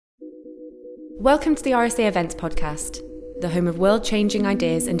Welcome to the RSA Events Podcast, the home of world-changing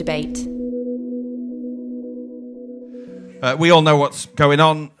ideas and debate. We all know what's going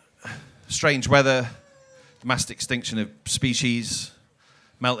on. Strange weather, the mass extinction of species,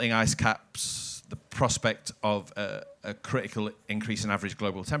 melting ice caps, the prospect of a critical increase in average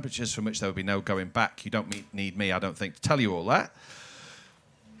global temperatures from which there will be no going back. You don't need me, I don't think, to tell you all that.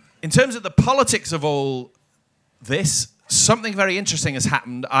 In terms of the politics of all this, something very interesting has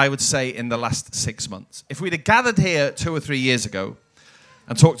happened, I would say, in the last 6 months. If we'd have gathered here 2 or 3 years ago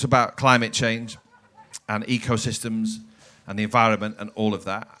and talked about climate change and ecosystems and the environment and all of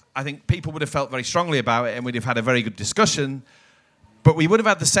that, I think people would have felt very strongly about it and we'd have had a very good discussion. But we would have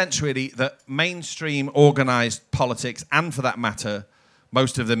had the sense, really, that mainstream organised politics, and for that matter,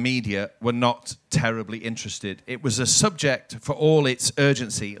 most of the media, were not terribly interested. It was a subject, for all its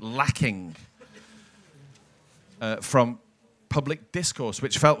urgency, lacking from public discourse,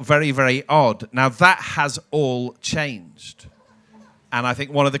 which felt very, very odd. Now, that has all changed. And I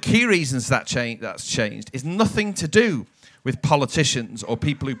think one of the key reasons that's changed is nothing to do with politicians or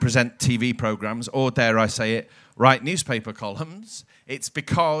people who present TV programmes or, dare I say it, write newspaper columns. It's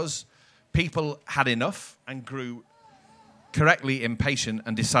because people had enough and grew correctly impatient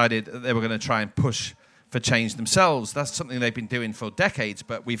and decided that they were going to try and push for change themselves. That's something they've been doing for decades,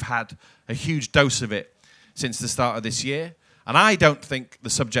 but we've had a huge dose of it since the start of this year. And I don't think the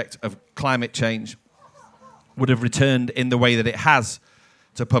subject of climate change would have returned in the way that it has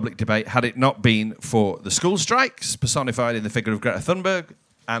to public debate had it not been for the school strikes, personified in the figure of Greta Thunberg,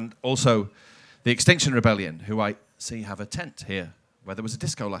 and also the Extinction Rebellion, who I see have a tent here, where there was a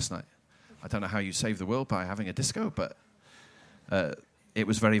disco last night. I don't know how you save the world by having a disco, but it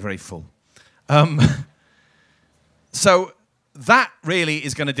was very, very full. So that really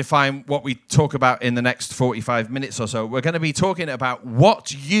is going to define what we talk about in the next 45 minutes or so. We're going to be talking about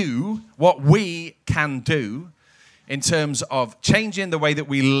what we can do in terms of changing the way that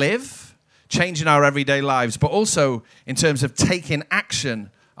we live, changing our everyday lives, but also in terms of taking action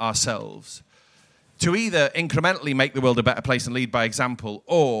ourselves to either incrementally make the world a better place and lead by example,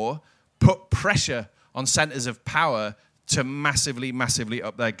 or put pressure on centres of power to massively, massively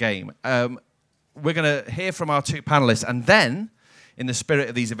up their game. We're going to hear from our two panellists, and then, in the spirit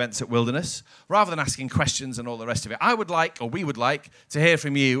of these events at Wilderness, rather than asking questions and all the rest of it, we would like to hear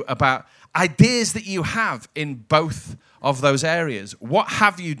from you about ideas that you have in both of those areas. What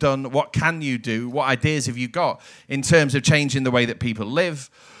have you done? What can you do? What ideas have you got in terms of changing the way that people live,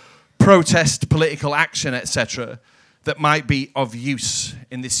 protest, political action, etc., that might be of use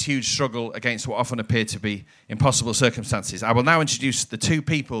in this huge struggle against what often appear to be impossible circumstances? I will now introduce the two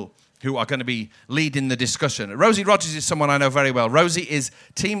people who are going to be leading the discussion. Rosie Rogers is someone I know very well. Rosie is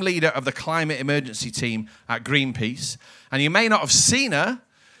team leader of the climate emergency team at Greenpeace. And you may not have seen her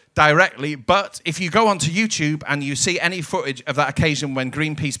directly, but if you go onto YouTube and you see any footage of that occasion when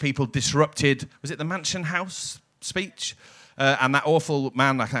Greenpeace people disrupted, was it the Mansion House speech? And that awful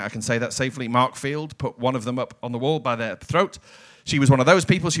man, I can say that safely, Mark Field, put one of them up on the wall by their throat. She was one of those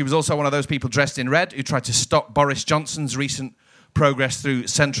people. She was also one of those people dressed in red who tried to stop Boris Johnson's recent progress through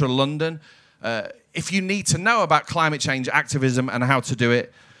central London. If you need to know about climate change activism and how to do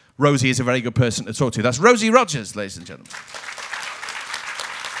it, Rosie is a very good person to talk to. That's Rosie Rogers, ladies and gentlemen.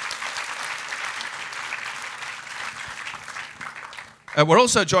 We're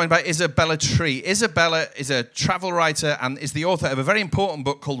also joined by Isabella Tree. Isabella is a travel writer and is the author of a very important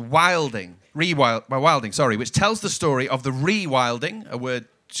book called Wilding, which tells the story of the rewilding, a word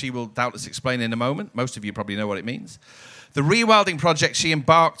she will doubtless explain in a moment. Most of you probably know what it means. The rewilding project she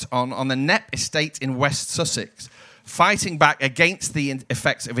embarked on the Knepp estate in West Sussex, fighting back against the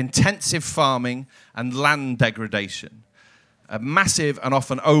effects of intensive farming and land degradation, a massive and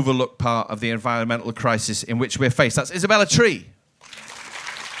often overlooked part of the environmental crisis in which we're faced. That's Isabella Tree.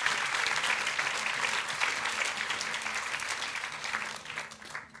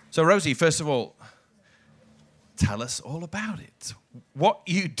 So, Rosie, first of all, tell us all about it. What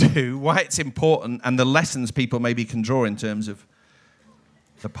you do, why it's important, and the lessons people maybe can draw in terms of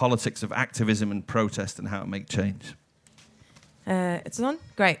the politics of activism and protest and how to make change. It's on?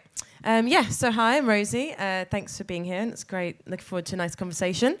 Great. So hi, I'm Rosie. Thanks for being here, and it's great. Looking forward to a nice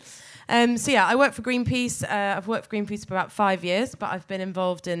conversation. I work for Greenpeace. I've worked for Greenpeace for about 5 years, but I've been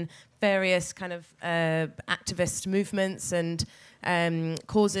involved in various kind of activist movements and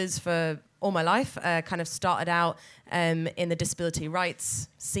causes for all my life. Kind of started out in the disability rights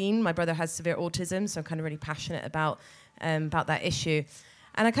scene. My brother has severe autism, so I'm kind of really passionate about that issue.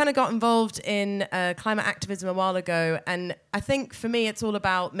 And I kind of got involved in climate activism a while ago. And I think for me, it's all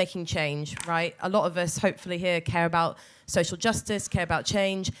about making change, right? A lot of us, hopefully here, care about social justice, care about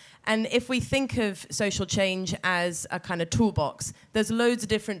change. And if we think of social change as a kind of toolbox, there's loads of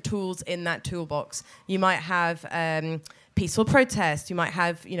different tools in that toolbox. You might have peaceful protest, you might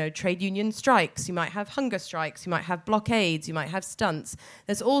have, trade union strikes, you might have hunger strikes, you might have blockades, you might have stunts.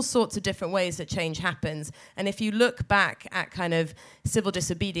 There's all sorts of different ways that change happens. And if you look back at kind of civil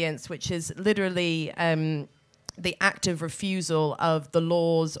disobedience, which is literally the active refusal of the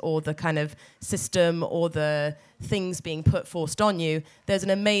laws or the kind of system or the things being forced on you, there's an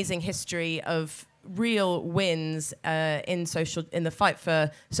amazing history of real wins in the fight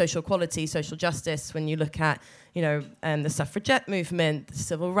for social equality, social justice. When you look at, the suffragette movement,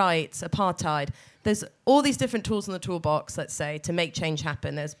 civil rights, apartheid, there's all these different tools in the toolbox, let's say, to make change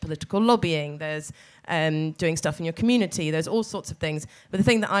happen. There's political lobbying, there's doing stuff in your community, there's all sorts of things. But the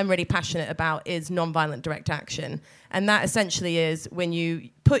thing that I'm really passionate about is nonviolent direct action. And that essentially is when you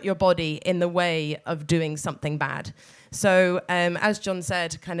put your body in the way of doing something bad. So as John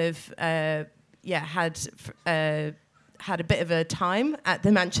said, kind of had a bit of a time at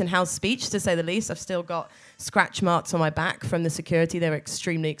the Mansion House speech, to say the least. I've still got scratch marks on my back from the security. They were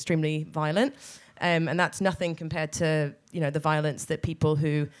extremely, extremely violent. And that's nothing compared to, the violence that people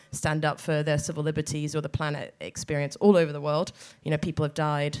who stand up for their civil liberties or the planet experience all over the world. People have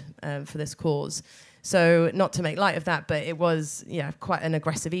died for this cause. So not to make light of that, but it was, quite an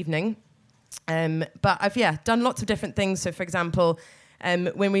aggressive evening. But I've, done lots of different things. So, for example,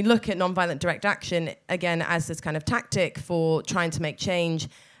 when we look at nonviolent direct action, again, as this kind of tactic for trying to make change,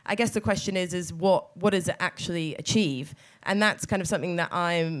 I guess the question is what does it actually achieve? And that's kind of something that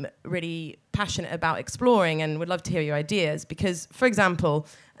I'm really passionate about exploring and would love to hear your ideas. Because, for example,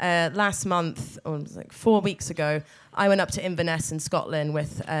 last month, or it was like 4 weeks ago, I went up to Inverness in Scotland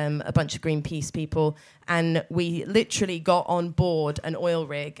with a bunch of Greenpeace people, and we literally got on board an oil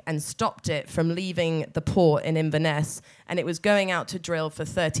rig and stopped it from leaving the port in Inverness, and it was going out to drill for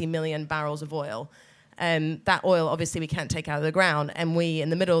 30 million barrels of oil. That oil, obviously, we can't take out of the ground, and we, in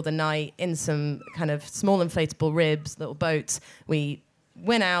the middle of the night, in some kind of small inflatable ribs, little boats, we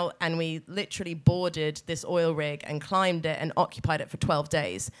went out and we literally boarded this oil rig and climbed it and occupied it for 12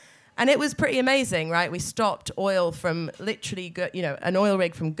 days. And it was pretty amazing, right? We stopped oil from literally, an oil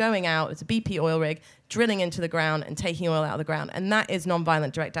rig from going out. It's a BP oil rig, drilling into the ground and taking oil out of the ground. And that is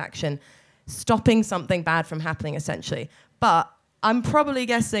nonviolent direct action, stopping something bad from happening, essentially. But I'm probably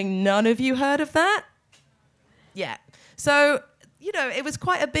guessing none of you heard of that. Yeah. So, it was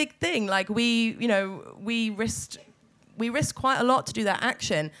quite a big thing. Like we risked quite a lot to do that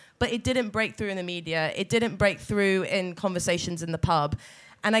action, but it didn't break through in the media. It didn't break through in conversations in the pub.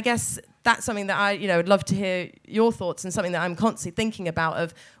 And I guess that's something that I, would love to hear your thoughts, and something that I'm constantly thinking about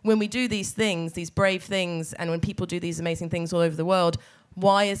of when we do these things, these brave things, and when people do these amazing things all over the world,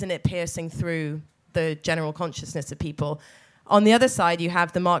 why isn't it piercing through the general consciousness of people? On the other side, you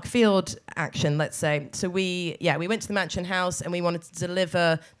have the Mark Field action, let's say. So we went to the Mansion House and we wanted to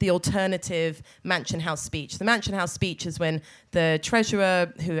deliver the alternative Mansion House speech. The Mansion House speech is when the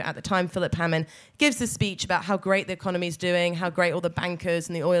Treasurer, who at the time, Philip Hammond, gives the speech about how great the economy is doing, how great all the bankers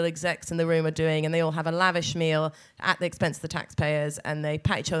and the oil execs in the room are doing, and they all have a lavish meal at the expense of the taxpayers, and they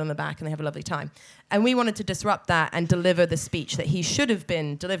pat each other on the back and they have a lovely time. And we wanted to disrupt that and deliver the speech that he should have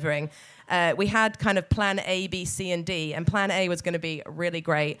been delivering. We had kind of plan A, B, C, and D, and plan A was going to be really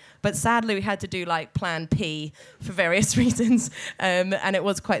great, but sadly we had to do like plan P for various reasons, and it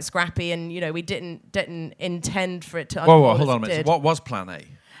was quite scrappy, and we didn't intend for it to. Whoa, hold on a minute. So what was plan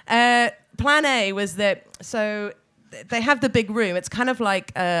A? Plan A was that, so they have the big room. It's kind of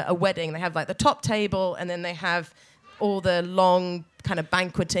like a wedding. They have like the top table, and then they have all the long kind of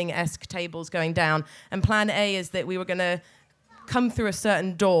banqueting-esque tables going down. And plan A is that we were going to come through a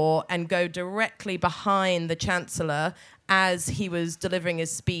certain door and go directly behind the Chancellor as he was delivering his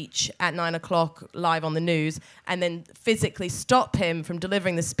speech at 9 o'clock live on the news, and then physically stop him from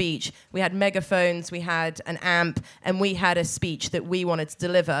delivering the speech. We had megaphones, we had an amp, and we had a speech that we wanted to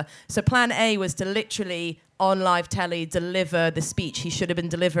deliver. So plan A was to literally, on live telly, deliver the speech he should have been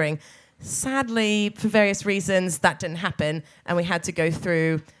delivering. Sadly, for various reasons, that didn't happen, and we had to go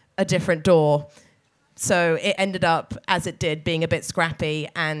through a different door. So it ended up, as it did, being a bit scrappy,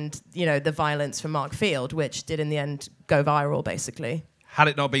 and, the violence from Mark Field, which did in the end go viral, basically. Had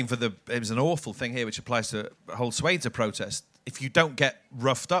it not been for it was an awful thing here, which applies to whole swathes of protest. If you don't get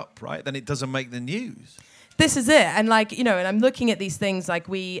roughed up, right, then it doesn't make the news. This is it. And and I'm looking at these things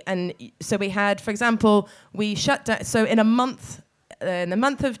we had, for example, we shut down. So in the month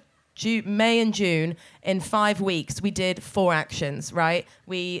of May and June, in 5 weeks, we did 4 actions, right?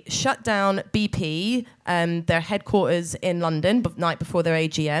 We shut down BP, their headquarters in London, night before their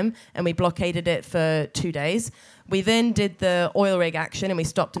AGM, and we blockaded it for 2 days. We then did the oil rig action, and we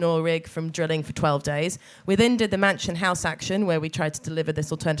stopped an oil rig from drilling for 12 days. We then did the Mansion House action, where we tried to deliver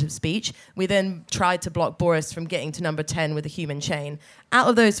this alternative speech. We then tried to block Boris from getting to number 10 with a human chain. Out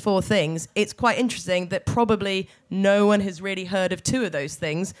of those 4 things, it's quite interesting that probably no one has really heard of 2 of those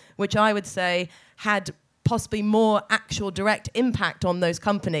things, which I would say had possibly more actual direct impact on those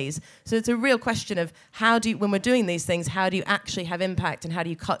companies. So it's a real question of when we're doing these things, how do you actually have impact and how do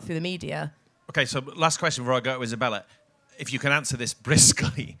you cut through the media? Okay, so last question before I go to Isabella. If you can answer this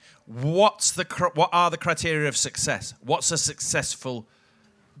briskly, what are the criteria of success? What's a successful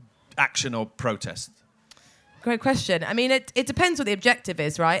action or protest? Great question. I mean, it depends what the objective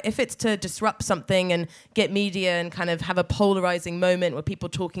is, right? If it's to disrupt something and get media and kind of have a polarizing moment where people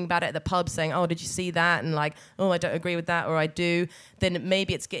talking about it at the pub saying, oh, did you see that? And like, oh, I don't agree with that, or I do, then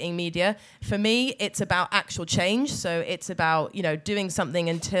maybe it's getting media. For me, it's about actual change. So it's about, doing something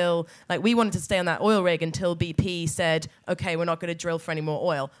until, like, we wanted to stay on that oil rig until BP said, okay, we're not going to drill for any more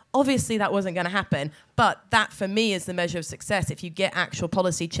oil. Obviously, that wasn't going to happen. But that, for me, is the measure of success. If you get actual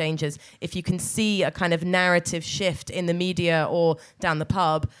policy changes, if you can see a kind of narrative shift in the media or down the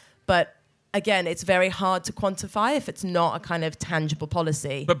pub. But again, it's very hard to quantify if it's not a kind of tangible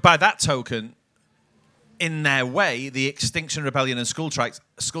policy. But by that token, in their way, the Extinction Rebellion and school strikes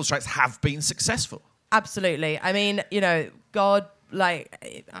have been successful. Absolutely. I mean, God,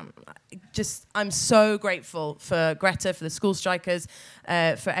 I'm so grateful for Greta, for the school strikers,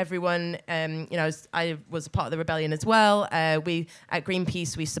 for everyone. I was a part of the rebellion as well. We at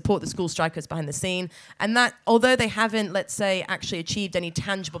Greenpeace, we support the school strikers behind the scene, and that although they haven't, let's say, actually achieved any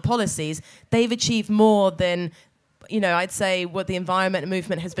tangible policies, they've achieved more than I'd say what the environment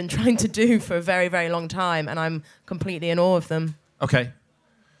movement has been trying to do for a very, very long time, and I'm completely in awe of them. Okay.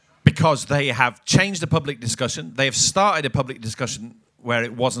 Because they have changed the public discussion. They have started a public discussion where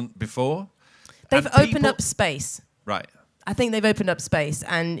it wasn't before. They've opened up space. Right. I think they've opened up space.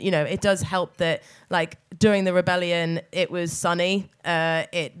 And, it does help that, like, during the rebellion, it was sunny.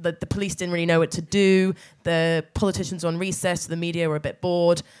 The police didn't really know what to do. The politicians were on recess. The media were a bit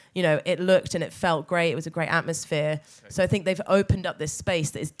bored. It looked and it felt great. It was a great atmosphere. Okay. So I think they've opened up this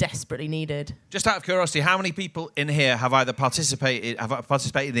space that is desperately needed. Just out of curiosity, how many people in here have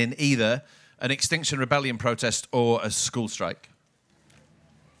participated in either an Extinction Rebellion protest or a school strike?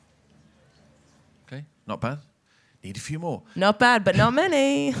 Okay, not bad. Need a few more. Not bad, but not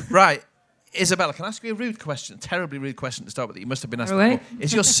many. Right. Isabella, can I ask you a rude question? Terribly rude question to start with that you must have been asked before.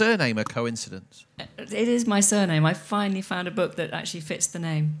 Is your surname a coincidence? It is my surname. I finally found a book that actually fits the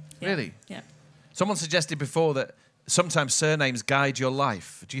name. Yeah. Really? Yeah. Someone suggested before that sometimes surnames guide your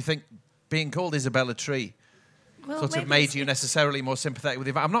life. Do you think being called Isabella Tree sort of made you necessarily more sympathetic with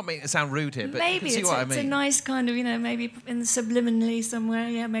it? I'm not making it sound rude here, but maybe you can see what I mean. It's a nice kind of, maybe in the subliminally somewhere.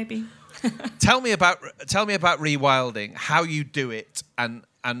 Yeah, maybe. Tell me about rewilding, how you do it, and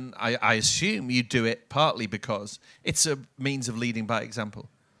I assume you do it partly because it's a means of leading by example.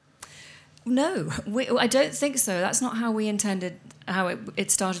 No, I don't think so. That's not how we intended, how it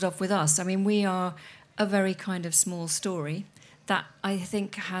started off with us. I mean, we are a very kind of small story that I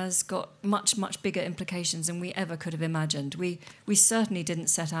think has got much, much bigger implications than we ever could have imagined. We certainly didn't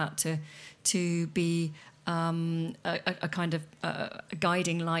set out to be a kind of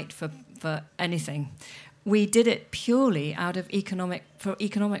guiding light for anything. We did it purely out of economic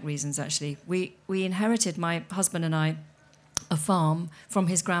reasons, actually. We inherited, my husband and I, a farm from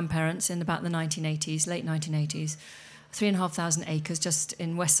his grandparents in about the 1980s, late 1980s, 3,500 acres just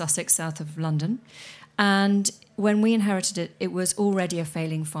in West Sussex, south of London. And when we inherited it, it was already a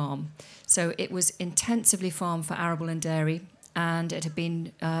failing farm. So it was intensively farmed for arable and dairy, and it had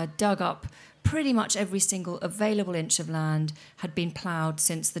been dug up. Pretty much every single available inch of land had been ploughed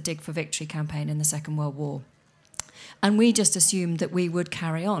since the Dig for Victory campaign in the Second World War. And we just assumed that we would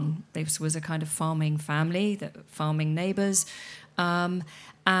carry on. This was a kind of farming family, farming neighbours.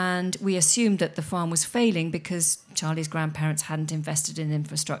 And we assumed that the farm was failing because Charlie's grandparents hadn't invested in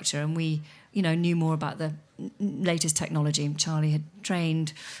infrastructure, and we knew more about the latest technology. Charlie had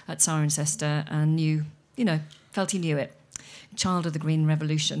trained at Cirencester and felt he knew it. Child of the Green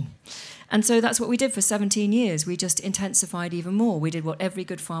Revolution. And so that's what we did for 17 years. We just intensified even more. We did what every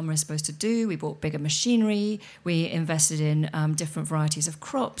good farmer is supposed to do. We bought bigger machinery. We invested in different varieties of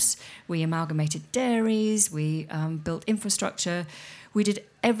crops. We amalgamated dairies. We built infrastructure. We did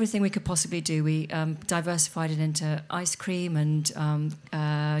everything we could possibly do. We diversified it into ice cream and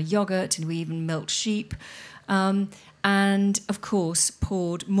yogurt, and we even milked sheep. And, of course,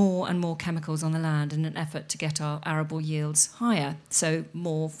 poured more and more chemicals on the land in an effort to get our arable yields higher. So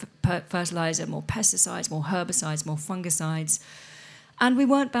more fertiliser, more pesticides, more herbicides, more fungicides. And we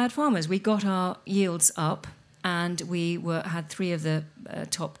weren't bad farmers. We got our yields up, and we had 3 of the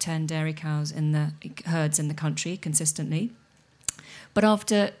top 10 dairy cows in the herds in the country consistently. But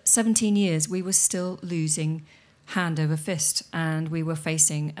after 17 years, we were still losing hand over fist, and we were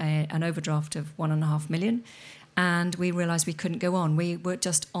facing an overdraft of 1.5 million. And we realised we couldn't go on. We were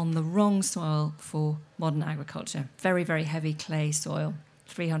just on the wrong soil for modern agriculture. Very, very heavy clay soil,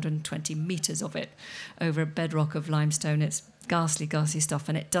 320 metres of it over a bedrock of limestone. It's ghastly, ghastly stuff,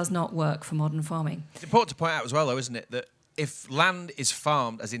 and it does not work for modern farming. It's important to point out as well, though, isn't it, that if land is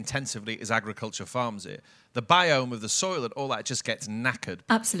farmed as intensively as agriculture farms it, the biome of the soil and all that just gets knackered.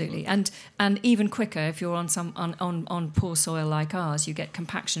 Absolutely, and even quicker if you're on poor soil like ours, you get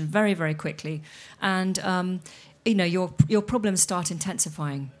compaction very, very quickly, and your problems start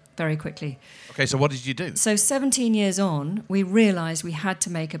intensifying very quickly. Okay, so what did you do? So 17 years on, we realised we had to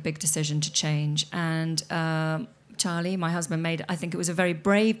make a big decision to change, and Charlie, my husband, I think it was a very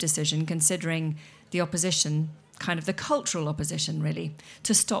brave decision considering the opposition, kind of the cultural opposition really,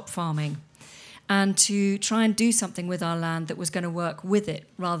 to stop farming and to try and do something with our land that was going to work with it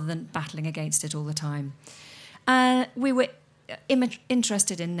rather than battling against it all the time. We were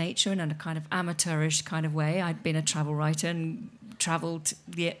interested in nature in a kind of amateurish kind of way. I'd been a travel writer and travelled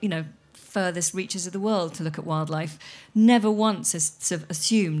the furthest reaches of the world to look at wildlife. Never once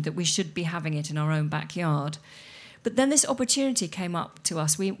assumed that we should be having it in our own backyard. But then this opportunity came up to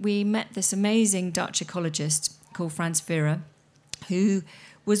us. We met this amazing Dutch ecologist called Frans Vera, who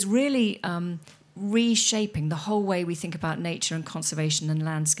was really reshaping the whole way we think about nature and conservation and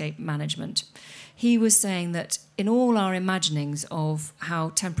landscape management. He was saying that in all our imaginings of how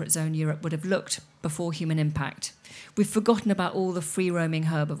temperate zone Europe would have looked before human impact, we've forgotten about all the free-roaming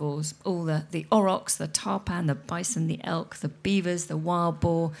herbivores, all the aurochs, the tarpan, the bison, the elk, the beavers, the wild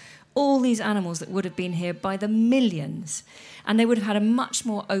boar, all these animals that would have been here by the millions. And they would have had a much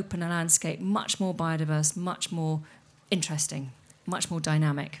more open landscape, much more biodiverse, much more interesting, much more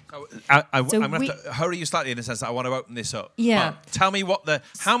dynamic. I'm going to have to hurry you slightly in the sense that I want to open this up. Yeah. But tell me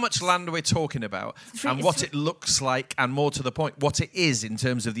how much land we're talking about and what it looks like, and more to the point, what it is in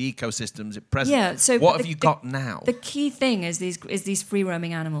terms of the ecosystems at present. Yeah, so what have you got now? The key thing is these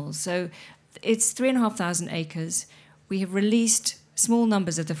free-roaming animals. So it's 3,500 acres. We have released small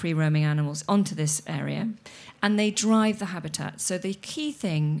numbers of the free-roaming animals onto this area, and they drive the habitat. So the key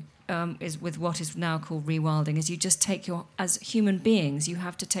thing is with what is now called rewilding, is you just as human beings, you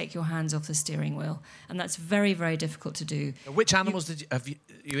have to take your hands off the steering wheel, and that's very, very difficult to do. Which animals have you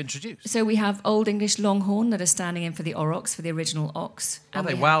introduced? So we have Old English Longhorn that are standing in for the aurochs, for the original ox. Are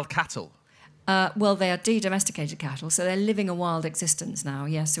they wild cattle? Well, they are de-domesticated cattle, so they're living a wild existence now,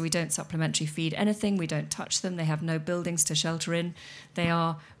 yes. So we don't supplementary feed anything, we don't touch them, they have no buildings to shelter in. They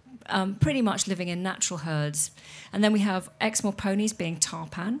are pretty much living in natural herds. And then we have Exmoor ponies being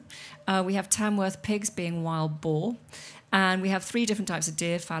tarpan. We have Tamworth pigs being wild boar. And we have 3 different types of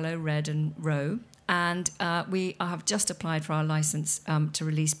deer, fallow, red and roe. And we have just applied for our licence to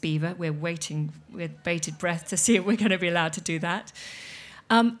release beaver. We're waiting with bated breath to see if we're going to be allowed to do that.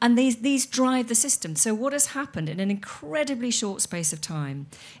 And these drive the system. So what has happened in an incredibly short space of time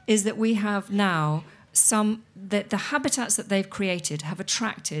is that we have now the habitats that they've created have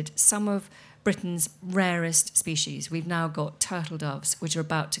attracted some of Britain's rarest species. We've now got turtle doves, which are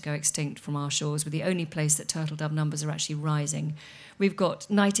about to go extinct from our shores. We're the only place that turtle dove numbers are actually rising. We've got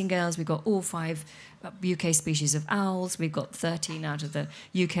nightingales, we've got all 5 UK species of owls, we've got 13 out of the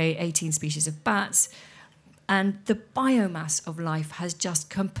UK 18 species of bats. And the biomass of life has just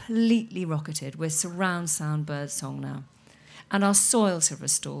completely rocketed with surround sound bird song now. And our soils have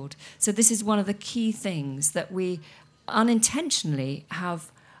restored. So this is one of the key things that we unintentionally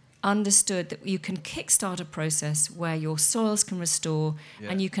have understood, that you can kickstart a process where your soils can restore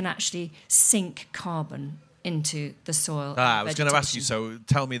and you can actually sink carbon into the soil. I was going to ask you, so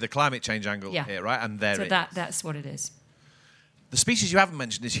tell me the climate change angle here, right? And that's what it is. The species you haven't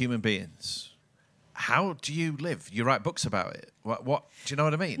mentioned is human beings. How do you live? You write books about it. What do you know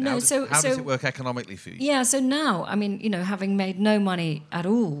what I mean? No, how does it work economically for you? Yeah, so now, I mean, having made no money at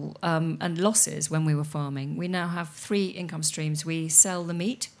all and losses when we were farming, we now have 3 income streams. We sell the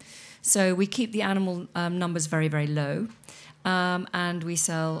meat, so we keep the animal numbers very, very low, and we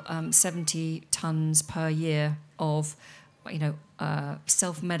sell 70 tonnes per year of,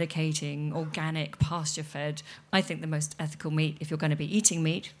 self-medicating, organic, pasture-fed, I think the most ethical meat if you're going to be eating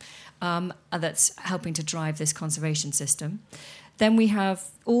meat, that's helping to drive this conservation system. Then we have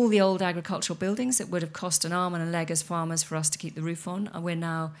all the old agricultural buildings that would have cost an arm and a leg as farmers for us to keep the roof on. And we're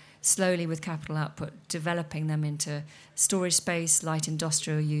now slowly, with capital output, developing them into storage space, light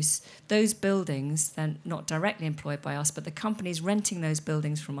industrial use. Those buildings, then not directly employed by us, but the companies renting those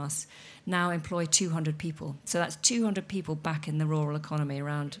buildings from us now employ 200 people. So that's 200 people back in the rural economy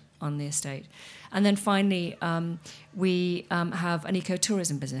around on the estate. And then finally, we have an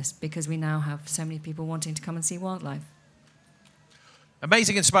ecotourism business because we now have so many people wanting to come and see wildlife.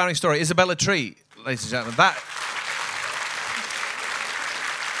 Amazing, inspiring story. Isabella Tree, ladies and gentlemen.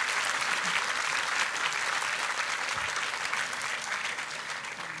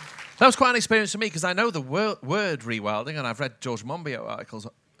 That was quite an experience for me because I know the word rewilding, and I've read George Monbiot articles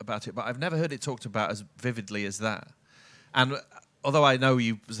about it, but I've never heard it talked about as vividly as that. And although I know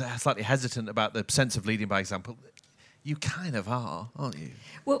you were slightly hesitant about the sense of leading by example, you kind of are, aren't you?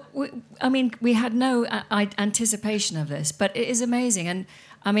 Well, we had no anticipation of this, but it is amazing.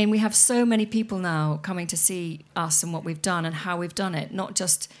 And, we have so many people now coming to see us and what we've done and how we've done it, not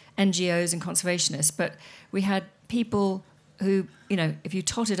just NGOs and conservationists, but we had people who, if you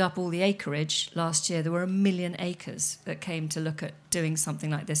totted up all the acreage last year, there were 1 million acres that came to look at doing something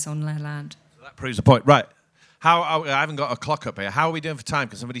like this on their land. So that proves the point. Right. I haven't got a clock up here. How are we doing for time?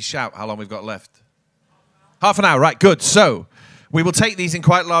 Can somebody shout how long we've got left? Half an hour, right, good. So we will take these in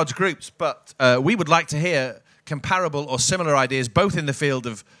quite large groups, but we would like to hear comparable or similar ideas, both in the field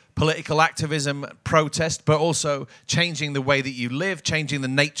of political activism, protest, but also changing the way that you live, changing the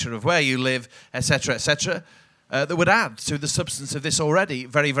nature of where you live, etc., that would add to the substance of this already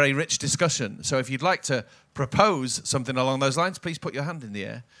very, very rich discussion. So if you'd like to propose something along those lines, please put your hand in the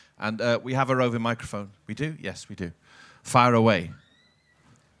air. And we have a roving microphone. We do? Yes, we do. Fire away.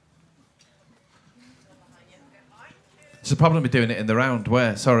 It's a problem with doing it in the round.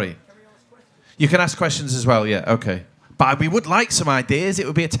 Where? Sorry. You can ask questions as well, yeah, okay. But we would like some ideas. It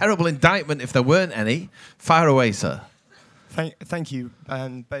would be a terrible indictment if there weren't any. Fire away, sir. Thank you.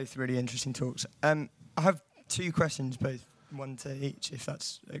 Both really interesting talks. I have 2 questions, both one to each, if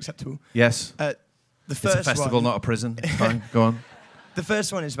that's acceptable. Yes. The first it's a festival, not a prison. Fine, go on. The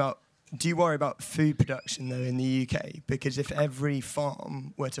first one is about, do you worry about food production, though, in the UK? Because if every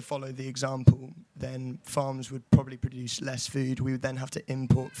farm were to follow the example, then farms would probably produce less food. We would then have to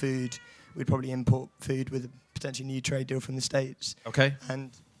import food. We'd probably import food with a potentially new trade deal from the States. Okay.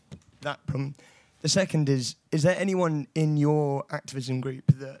 And that problem. The second is there anyone in your activism group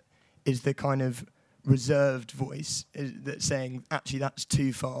that is the kind of reserved voice that's saying, actually, that's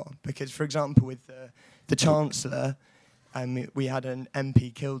too far? Because, for example, with the Chancellor, we had an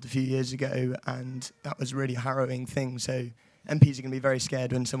MP killed a few years ago, and that was a really harrowing thing. So MPs are going to be very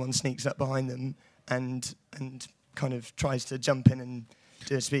scared when someone sneaks up behind them and kind of tries to jump in and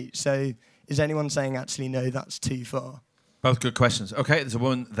do a speech. So is anyone saying, actually, no, that's too far? Both good questions. Okay, there's a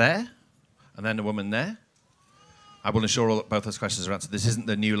woman there, and then a woman there. I will ensure both those questions are answered. This isn't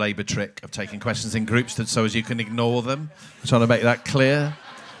the new Labour trick of taking questions in groups so as you can ignore them. I'm trying to make that clear.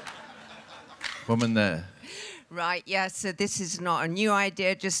 Woman there. Right, yeah, so this is not a new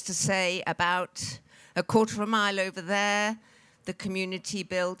idea, just to say about a quarter of a mile over there, the community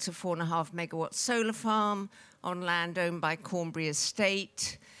built a 4.5 megawatt solar farm on land owned by Cornbury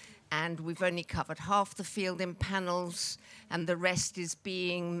Estate, and we've only covered half the field in panels, and the rest is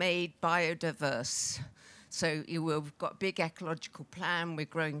being made biodiverse. So we've got a big ecological plan, we're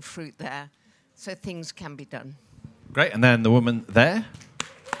growing fruit there, so things can be done. Great, and then the woman there.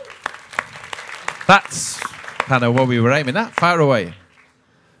 That's kind of what we were aiming at. Fire away.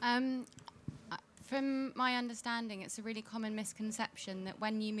 From my understanding, it's a really common misconception that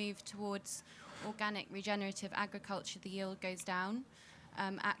when you move towards organic regenerative agriculture, the yield goes down.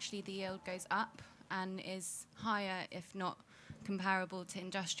 Actually, the yield goes up and is higher, if not comparable to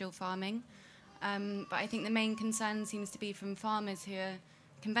industrial farming. But I think the main concern seems to be from farmers who are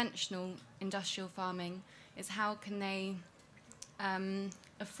conventional industrial farming is how can they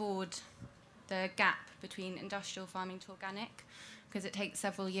afford the gap between industrial farming to organic, because it takes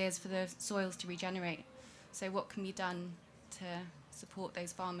several years for the soils to regenerate. So what can be done to support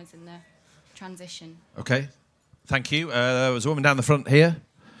those farmers in the transition? Okay, thank you. There was a woman down the front here.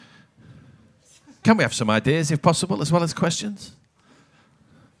 Can we have some ideas, if possible, as well as questions?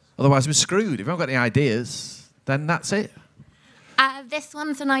 Otherwise, we're screwed. If you haven't got any ideas, then that's it. This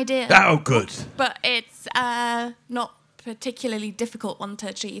one's an idea. Oh, good. But it's not particularly difficult one to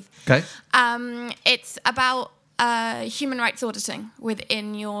achieve. Okay. It's about human rights auditing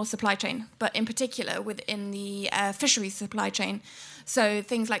within your supply chain, but in particular within the fisheries supply chain. So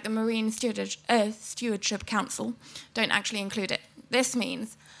things like the Marine Stewardship Council don't actually include it. This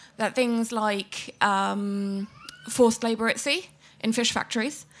means that things like forced labour at sea in fish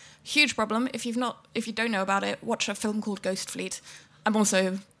factories. Huge problem. If you don't know about it, watch a film called Ghost Fleet. I'm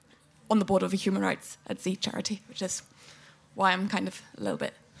also on the board of a human rights at sea charity, which is why I'm kind of a little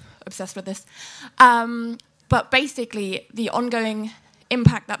bit obsessed with this. But basically, the ongoing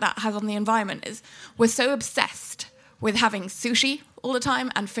impact that has on the environment is we're so obsessed with having sushi all the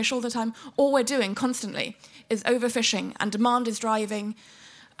time and fish all the time. All we're doing constantly is overfishing, and demand is driving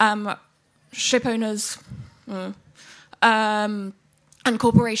ship owners and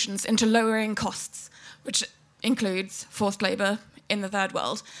corporations into lowering costs, which includes forced labour in the third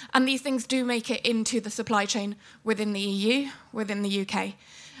world. And these things do make it into the supply chain within the EU, within the UK.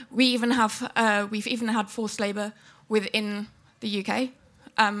 We've even had forced labour within the UK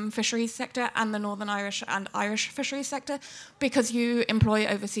fisheries sector and the Northern Irish and Irish fisheries sector, because you employ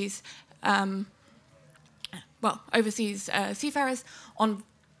overseas seafarers on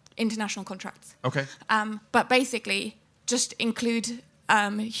international contracts. Okay. But basically, just include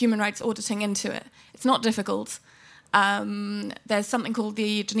human rights auditing into it. It's not difficult. There's something called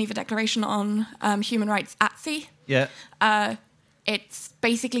the Geneva Declaration on Human Rights at Sea. Yeah. It's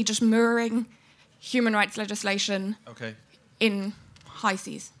basically just mirroring human rights legislation in high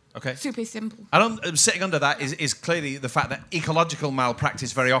seas. Okay. Super simple. And sitting under that is clearly the fact that ecological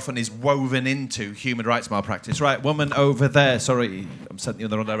malpractice very often is woven into human rights malpractice. Right, woman over there. Sorry, I'm sending you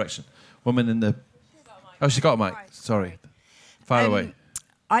in the wrong direction. Woman in the... Oh, she's got a mic. Sorry. Fire away.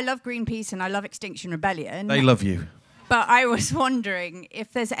 I love Greenpeace and I love Extinction Rebellion. They love you. But I was wondering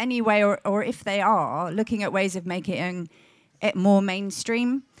if there's any way, or if they are, looking at ways of making it more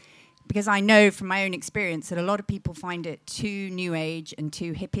mainstream. Because I know from my own experience that a lot of people find it too new age and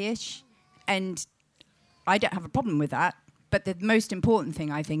too hippie-ish. And I don't have a problem with that. But the most important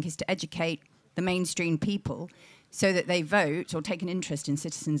thing, I think, is to educate the mainstream people so that they vote or take an interest in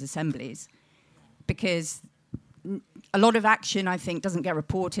citizens' assemblies. Because a lot of action, I think, doesn't get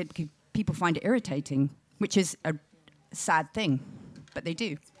reported because people find it irritating, which is a sad thing, but they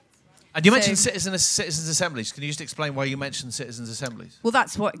do. And you mentioned citizens' assemblies. Can you just explain why you mentioned citizens' assemblies? Well,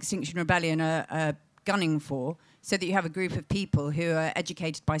 that's what Extinction Rebellion are gunning for, so that you have a group of people who are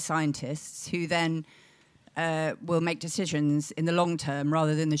educated by scientists who then will make decisions in the long term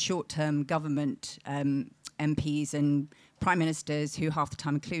rather than the short-term government MPs and prime ministers who half the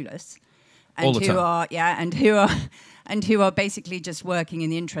time are clueless. And all the time. who are basically just working in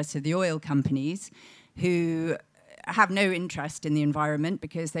the interests of the oil companies who have no interest in the environment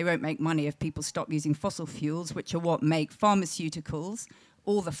because they won't make money if people stop using fossil fuels, which are what make pharmaceuticals,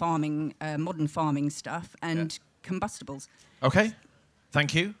 all the farming, modern farming stuff, and combustibles. Okay,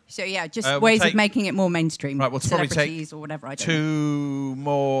 thank you. So yeah, just ways of making it more mainstream. Right, we'll probably take or whatever. I don't two know.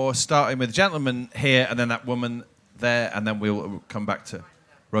 more, starting with the gentleman here, and then that woman there, and then we'll come back to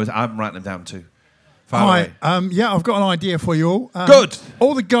Rose. I'm writing them down too. Hi, I've got an idea for you all. Good.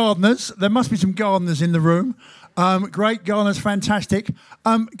 All the gardeners, there must be some gardeners in the room. Great, gardeners, fantastic.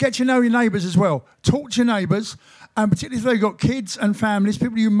 Get to know your neighbours as well. Talk to your neighbours, and particularly if they've got kids and families,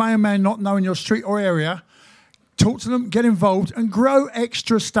 people you may or may not know in your street or area. Talk to them, get involved, and grow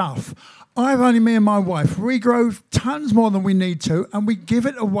extra stuff. Me and my wife, we grow tons more than we need to, and we give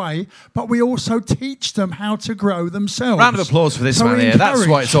it away, but we also teach them how to grow themselves. Round of applause for this man here. That's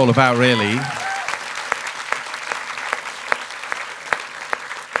what it's all about, really.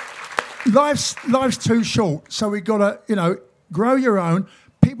 Life's too short, so we've got to, grow your own.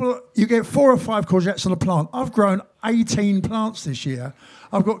 You get 4 or 5 courgettes on a plant. I've grown 18 plants this year.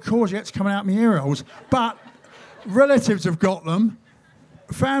 I've got courgettes coming out my ear holes, but relatives have got them.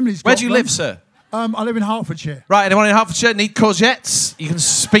 Families got them. Where do you live, sir? I live in Hertfordshire. Right, anyone in Hertfordshire need courgettes? You can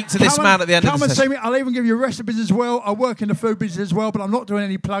speak to this man at the end of the session. Come and see me. I'll even give you recipes as well. I work in the food business as well, but I'm not doing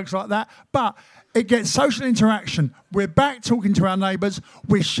any plugs like that. But it gets social interaction. We're back talking to our neighbours.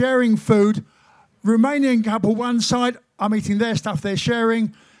 We're sharing food. Romanian couple one side, I'm eating their stuff they're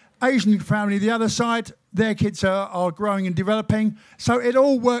sharing. Asian family the other side, their kids are growing and developing. So it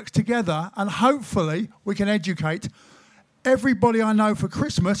all works together, and hopefully we can educate. Everybody I know for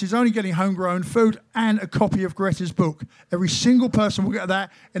Christmas is only getting homegrown food and a copy of Greta's book. Every single person will get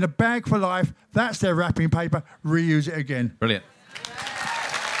that in a bag for life. That's their wrapping paper. Reuse it again. Brilliant.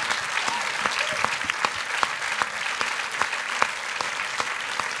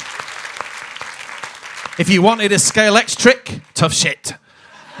 If you wanted a Scale X trick, tough shit.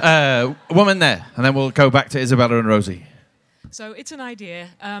 A woman there, and then we'll go back to Isabella and Rosie. So it's an idea.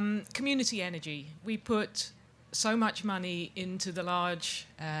 Community energy. We put so much money into the large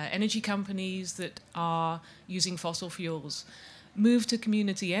energy companies that are using fossil fuels. Move to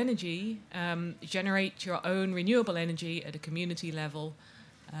community energy, generate your own renewable energy at a community level,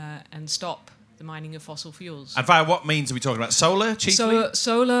 and stop the mining of fossil fuels. And via what means are we talking about? Solar, chiefly?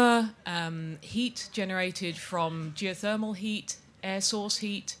 Solar, heat generated from geothermal heat, air source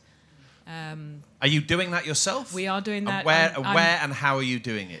heat. Are you doing that yourself? We are doing that. And where and how are you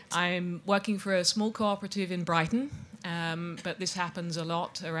doing it? I'm working for a small cooperative in Brighton, but this happens a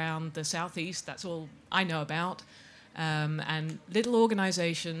lot around the southeast. That's all I know about. And little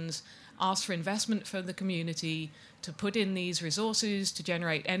organisations ask for investment from the community to put in these resources to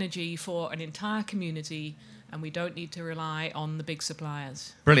generate energy for an entire community, and we don't need to rely on the big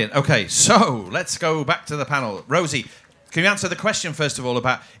suppliers. Brilliant. Okay, so let's go back to the panel. Rosie, can you answer the question, first of all,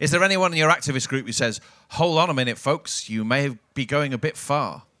 about is there anyone in your activist group who says, hold on a minute, folks, you may be going a bit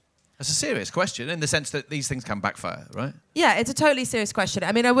far? That's a serious question in the sense that these things can backfire, right? Yeah, it's a totally serious question.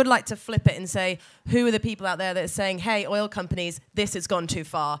 I mean, I would like to flip it and say, who are the people out there that are saying, hey, oil companies, this has gone too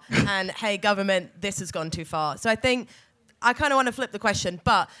far, and hey, government, this has gone too far. So I think I kind of want to flip the question,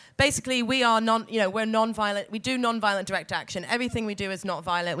 but basically we're non-violent. We do non-violent direct action. Everything we do is not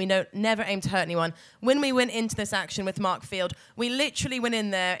violent. We never aim to hurt anyone. When we went into this action with Mark Field, we literally went in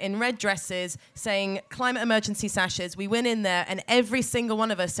there in red dresses saying climate emergency sashes. We went in there and every single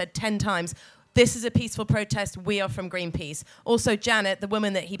one of us said 10 times, this is a peaceful protest. We are from Greenpeace. Also, Janet, the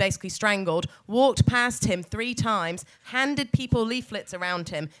woman that he basically strangled, walked past him 3 times, handed people leaflets around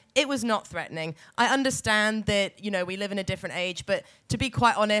him. It was not threatening. I understand that, we live in a different age, but to be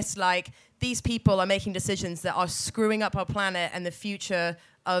quite honest, these people are making decisions that are screwing up our planet and the future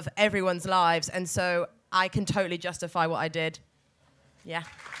of everyone's lives. And so I can totally justify what I did. Yeah.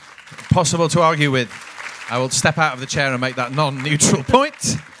 Possible to argue with. I will step out of the chair and make that non-neutral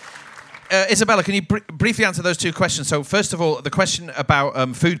point. Isabella, can you briefly answer those 2 questions? So first of all, the question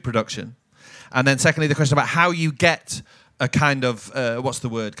about food production, and then secondly, the question about how you get a kind of,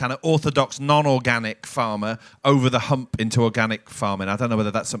 kind of orthodox, non-organic farmer over the hump into organic farming. I don't know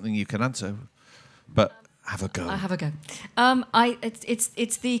whether that's something you can answer, but have a go. I have a go.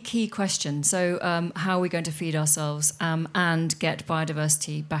 It's the key question. So how are we going to feed ourselves and get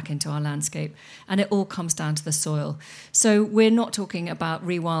biodiversity back into our landscape? And it all comes down to the soil. So we're not talking about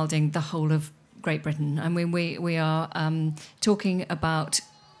rewilding the whole of Great Britain. I mean, we are talking about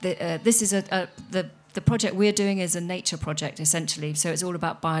this is the project we're doing is a nature project, essentially. So it's all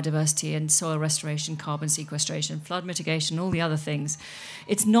about biodiversity and soil restoration, carbon sequestration, flood mitigation, all the other things.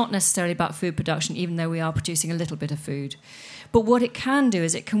 It's not necessarily about food production, even though we are producing a little bit of food. But what it can do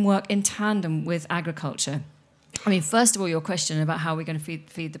is it can work in tandem with agriculture. I mean, first of all, your question about how we're going to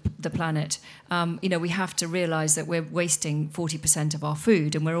feed the planet, we have to realise that we're wasting 40% of our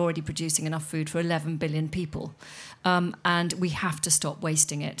food, and we're already producing enough food for 11 billion people. And we have to stop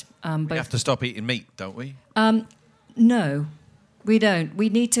wasting it. We have to stop eating meat, don't we? No, we don't. We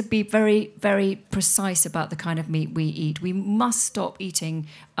need to be very, very precise about the kind of meat we eat. We must stop eating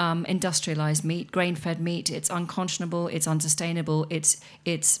industrialised meat, grain-fed meat. It's unconscionable, it's unsustainable,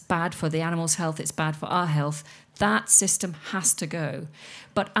 it's bad for the animal's health, it's bad for our health. That system has to go.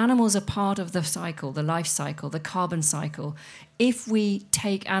 But animals are part of the cycle, the life cycle, the carbon cycle. If we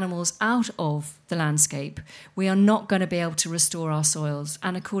take animals out of the landscape, we are not going to be able to restore our soils.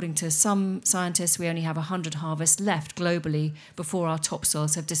 And according to some scientists, we only have 100 harvests left globally before our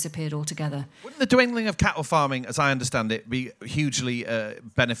topsoils have disappeared altogether. Wouldn't the dwindling of cattle farming, as I understand it, be hugely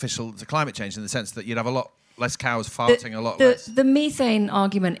beneficial to climate change in the sense that you'd have a lot less cows farting a lot less? The methane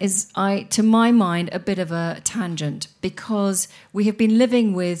argument is, to my mind, a bit of a tangent, because we have been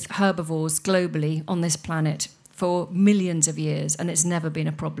living with herbivores globally on this planet for millions of years, and it's never been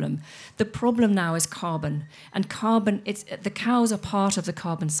a problem. The problem now is carbon. And carbon, the cows are part of the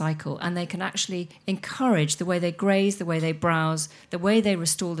carbon cycle, and they can actually encourage the way they graze, the way they browse, the way they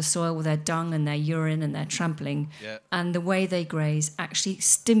restore the soil with their dung and their urine and their trampling, and the way they graze actually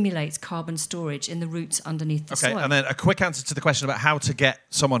stimulates carbon storage in the roots underneath the soil. Okay, and then a quick answer to the question about how to get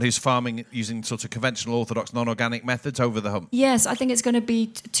someone who's farming using sort of conventional, orthodox, non-organic methods over the hump. Yes, I think it's going to be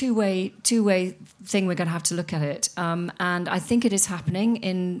two-way thing we're going to have to look at it. And I think it is happening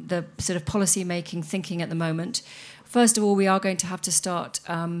in the sort of policy-making thinking at the moment. First of all, we are going to have to start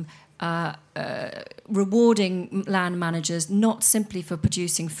rewarding land managers, not simply for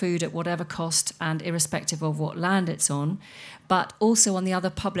producing food at whatever cost and irrespective of what land it's on, but also on the other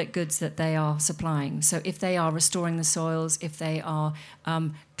public goods that they are supplying. So if they are restoring the soils, if they are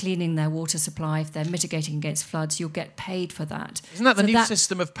cleaning their water supply, if they're mitigating against floods, you'll get paid for that. Isn't that the new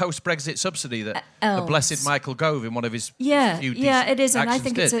system of post-Brexit subsidy that the blessed Michael Gove in one of his few it is, and I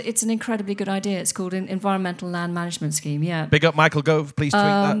think did? it's an incredibly good idea. It's called an Environmental Land Management Scheme, Big up Michael Gove, please tweet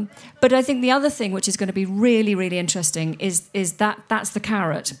that. But I think think the other thing which is going to be really, really interesting is that's the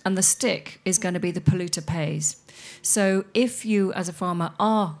carrot, and the stick is going to be the polluter pays. So if you, as a farmer,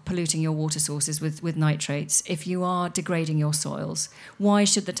 are polluting your water sources with nitrates, if you are degrading your soils, why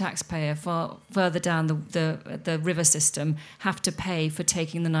should the taxpayer further down the river system have to pay for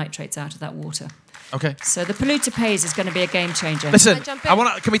taking the nitrates out of that water? Okay. So the polluter pays is going to be a game changer. Listen,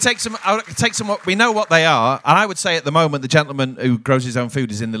 can we take some? I want to take some. We know what they are, and I would say at the moment the gentleman who grows his own food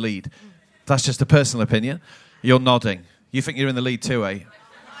is in the lead. That's just a personal opinion. You're nodding. You think you're in the lead too, eh?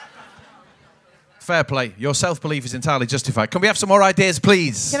 Fair play. Your self-belief is entirely justified. Can we have some more ideas,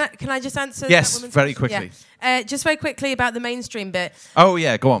 please? Can I just answer? Yes, that woman's very question? quickly. Yeah. Just very quickly about the mainstream bit. Oh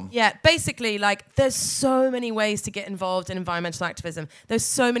yeah, go on. Yeah, basically, there's so many ways to get involved in environmental activism. There's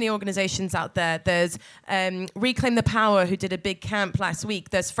so many organisations out there. There's Reclaim the Power, who did a big camp last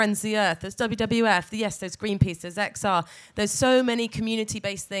week. There's Friends of the Earth. There's WWF. Yes, there's Greenpeace. There's XR. There's so many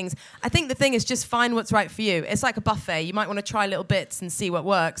community-based things. I think the thing is just find what's right for you. It's like a buffet. You might want to try little bits and see what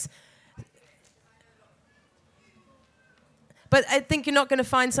works. But I think you're not going to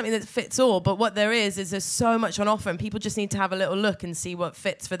find something that fits all. But what there is there's so much on offer, and people just need to have a little look and see what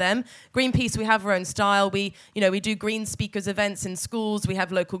fits for them. Greenpeace, we have our own style. We do green speakers events in schools. We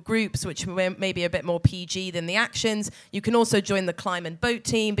have local groups, which may be a bit more PG than the actions. You can also join the climb and boat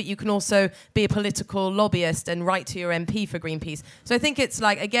team, but you can also be a political lobbyist and write to your MP for Greenpeace. So I think it's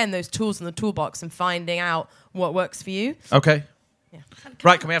again, those tools in the toolbox and finding out what works for you. Okay. Yeah.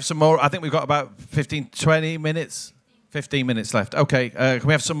 Right, can we have some more? I think we've got about 20 minutes. 15 minutes left. Okay, can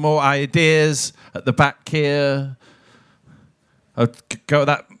we have some more ideas at the back here? Go with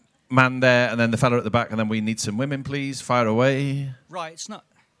that man there, and then the fella at the back, and then we need some women, please. Fire away. Right, it's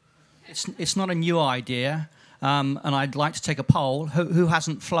not a new idea, and I'd like to take a poll. Who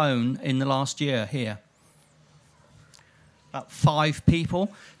hasn't flown in the last year here? About 5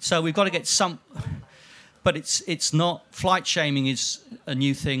 people. So we've got to get some... But it's not... Flight shaming is a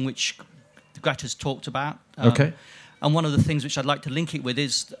new thing which Greta's talked about. Okay. And one of the things which I'd like to link it with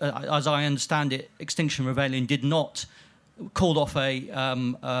is, as I understand it, Extinction Rebellion called off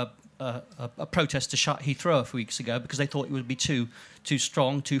a protest to shut Heathrow a few weeks ago because they thought it would be too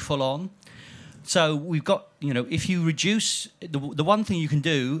strong, too full on. So we've got, if you reduce the one thing you can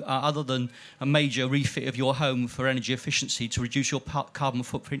do, other than a major refit of your home for energy efficiency to reduce your carbon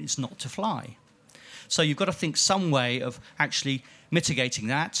footprint, is not to fly. So you've got to think some way of actually mitigating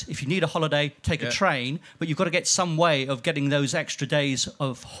that. If you need a holiday, take a train, but you've got to get some way of getting those extra days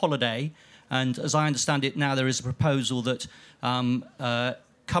of holiday. And as I understand it now, there is a proposal that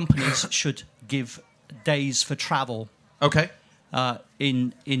companies should give days for travel. Okay.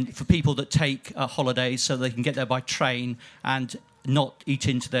 For people that take holidays, so they can get there by train and not eat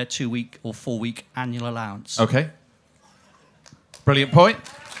into their 2-week or 4-week annual allowance. Okay. Brilliant point.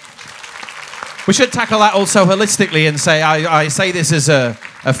 We should tackle that also holistically and say, I say this as a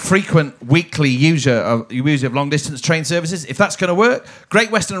frequent weekly user of long-distance train services. If that's going to work, Great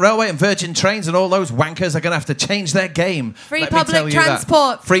Western Railway and Virgin Trains and all those wankers are going to have to change their game. Free public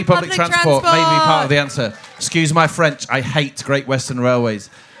transport. Free public transport may be part of the answer. Excuse my French, I hate Great Western Railways.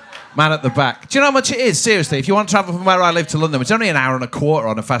 Man at the back. Do you know how much it is? Seriously, if you want to travel from where I live to London, it's only an hour and a quarter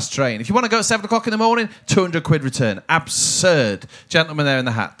on a fast train. If you want to go at 7 o'clock in the morning, 200 quid return. Absurd. Gentleman there in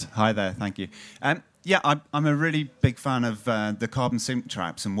the hat. Hi there, thank you. I'm a really big fan of the carbon sink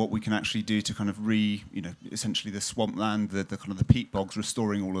traps and what we can actually do to kind of essentially the swampland, the kind of the peat bogs,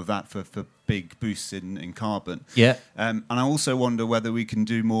 restoring all of that for big boosts in carbon. Yeah. And I also wonder whether we can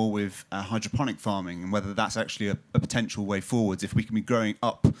do more with hydroponic farming and whether that's actually a potential way forwards if we can be growing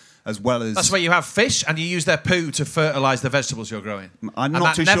up as well as... That's where you have fish and you use their poo to fertilise the vegetables you're growing. I'm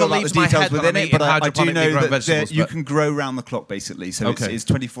not too sure about the details within it, but I do know that you can grow round the clock, basically. So it's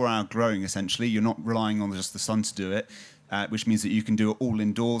 24-hour growing, essentially. You're not relying on just the sun to do it, which means that you can do it all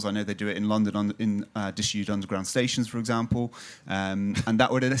indoors. I know they do it in London in disused underground stations, for example. And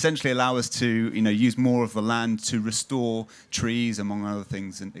that would essentially allow us to use more of the land to restore trees, among other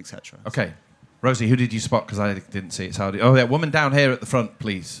things, and etc. Okay. Rosie, who did you spot? Because I didn't see it. Oh, yeah, woman down here at the front,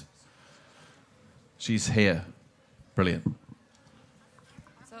 please. She's here. Brilliant.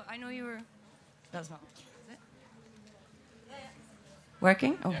 So I know you were... That's not... Is it?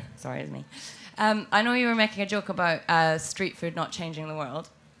 Working? Oh, sorry, it's me. I know you were making a joke about street food not changing the world.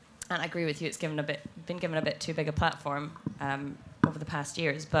 And I agree with you, it's been given a bit too big a platform over the past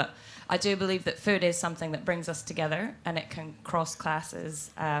years. But I do believe that food is something that brings us together, and it can cross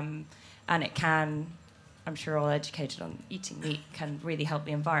classes, and it can, I'm sure all educated on eating meat, can really help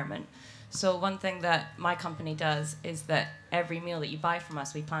the environment. So one thing that my company does is that every meal that you buy from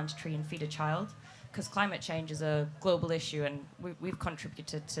us, we plant a tree and feed a child, because climate change is a global issue, and we've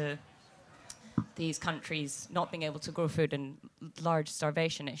contributed to these countries not being able to grow food and large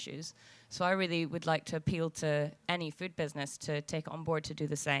starvation issues. So I really would like to appeal to any food business to take it on board to do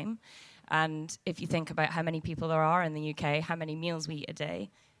the same. And if you think about how many people there are in the UK, how many meals we eat a day,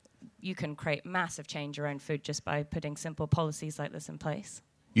 you can create massive change around food just by putting simple policies like this in place.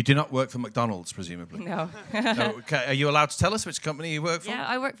 You do not work for McDonald's, presumably? No. No, okay. Are you allowed to tell us which company you work for? Yeah,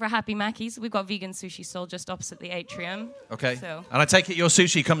 I work for Happy Mackey's. We've got vegan sushi sold just opposite the atrium. Okay. So. And I take it your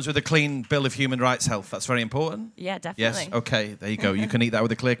sushi comes with a clean bill of human rights health. That's very important? Yeah, definitely. Yes, okay, there you go. You can eat that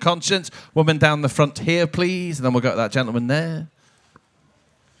with a clear conscience. Woman down the front here, please. And then we'll go to that gentleman there.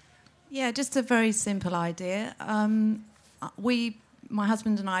 Yeah, just a very simple idea. My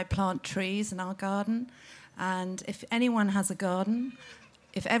husband and I plant trees in our garden. And if anyone has a garden,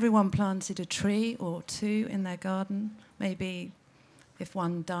 if everyone planted a tree or two in their garden, maybe if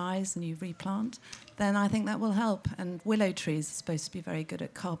one dies and you replant, then I think that will help. And willow trees are supposed to be very good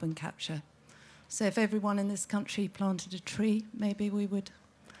at carbon capture. So if everyone in this country planted a tree, maybe we would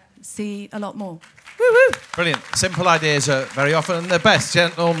see a lot more. Woo-hoo! Brilliant. Simple ideas are very often the best.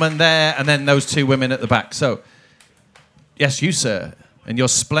 Gentleman there, and then those two women at the back. So, yes, you, sir, in your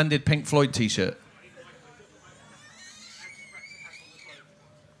splendid Pink Floyd T-shirt.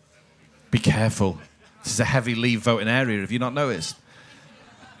 Be careful. This is a heavy Leave voting area, have you not noticed?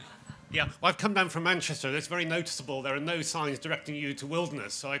 Yeah, well, I've come down from Manchester. It's very noticeable. There are no signs directing you to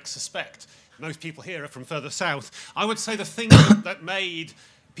wilderness, so I suspect most people here are from further south. I would say the thing that made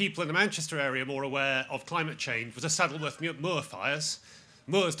people in the Manchester area more aware of climate change was the Saddleworth Moor fires.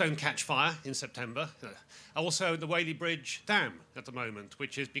 Moors don't catch fire in September. Also, the Whaley Bridge Dam at the moment,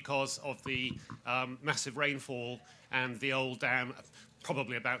 which is because of the massive rainfall and the old dam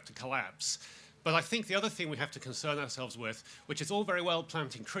probably about to collapse. But I think the other thing we have to concern ourselves with, which is all very well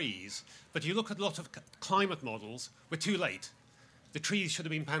planting trees, but you look at a lot of climate models, we're too late. The trees should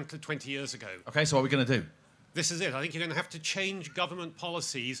have been planted 20 years ago. Okay, so what are we going to do? This is it. I think you're going to have to change government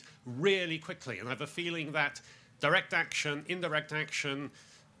policies really quickly. And I have a feeling that direct action, indirect action,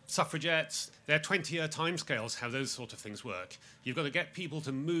 suffragettes, their 20-year timescales, how those sort of things work. You've got to get people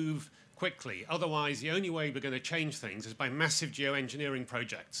to move quickly. Otherwise, the only way we're going to change things is by massive geoengineering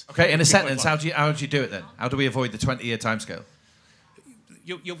projects. Okay, in a sentence, how do you do it then? How do we avoid the 20-year timescale?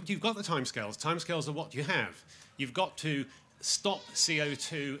 You've got the timescales. Timescales are what you have. You've got to stop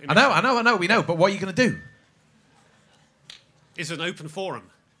CO2 emissions. I know, we know. But what are you going to do? Is an open forum.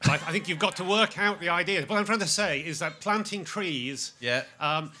 I think you've got to work out the idea. What I'm trying to say is that planting trees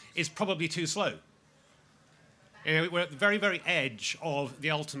is probably too slow. We're at the very, very edge of the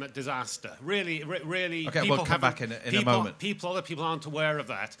ultimate disaster. Really. Okay, we'll come back in a moment. Other people aren't aware of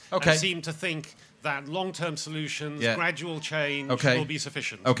that. Okay. And seem to think that long-term solutions, gradual change, will be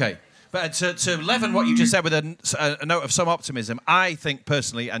sufficient. Okay. But to leaven what you just said with a note of some optimism, I think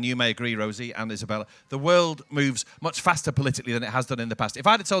personally, and you may agree, Rosie and Isabella, the world moves much faster politically than it has done in the past. If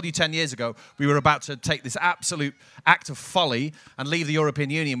I'd have told you 10 years ago we were about to take this absolute act of folly and leave the European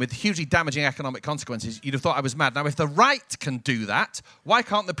Union with hugely damaging economic consequences, you'd have thought I was mad. Now, if the right can do that, why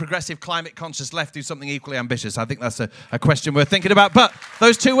can't the progressive, climate-conscious left do something equally ambitious? I think that's a question worth thinking about. But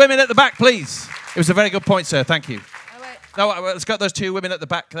those two women at the back, please. It was a very good point, sir. Thank you. No, let's get those two women at the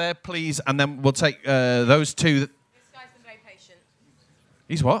back there, please, and then we'll take those two. This guy's been very patient.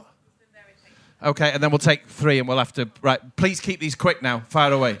 He's what? Okay, and then we'll take three, and we'll have to... Right, please keep these quick now.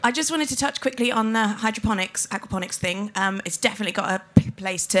 Fire away. I just wanted to touch quickly on the hydroponics, aquaponics thing. It's definitely got a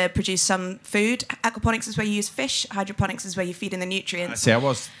place to produce some food. Aquaponics is where you use fish. Hydroponics is where you feed in the nutrients. I see, I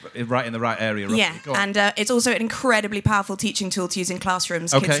was right in the right area. Roughly. Yeah, and it's also an incredibly powerful teaching tool to use in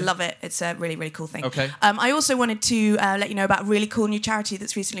classrooms. Okay. Kids love it. It's a really, really cool thing. Okay. I also wanted to let you know about a really cool new charity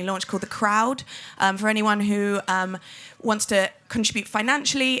that's recently launched called The Crowd. For anyone who wants to contribute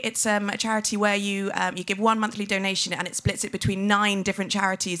financially, it's a charity where you give one monthly donation and it splits it between 9 different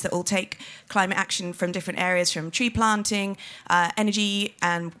charities that all take climate action from different areas, from tree planting, energy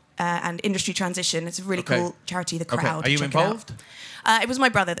and industry transition. It's a really cool charity, The Crowd. Okay. Are you involved? It was my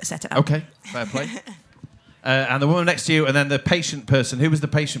brother that set it up. Okay, fair play. And the woman next to you, and then the patient person. Who was the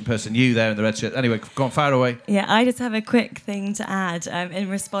patient person? You there in the red shirt. Anyway, go on, fire away. Yeah, I just have a quick thing to add in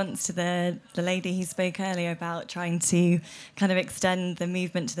response to the lady who spoke earlier about trying to kind of extend the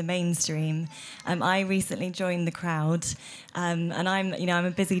movement to the mainstream. I recently joined The Crowd, and I'm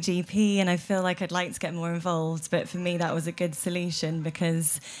a busy GP, and I feel like I'd like to get more involved. But for me, that was a good solution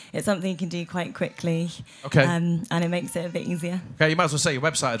because it's something you can do quite quickly. Okay. And it makes it a bit easier. Okay, you might as well say your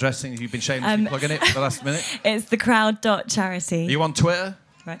website address, since you've been shamelessly plugging it for the last minute. It's thecrowd.charity. Are you on Twitter?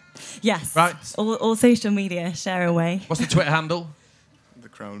 Right. Yes. Right. All social media, share away. What's the Twitter handle? The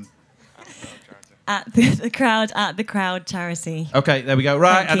Crowd. at the crowd charity. Okay, there we go.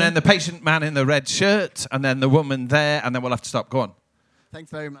 Right, Thank and you. then the patient man in the red shirt, and then the woman there, and then we'll have to stop. Go on. Thanks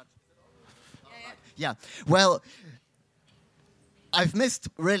very much. Yeah, well, I've missed,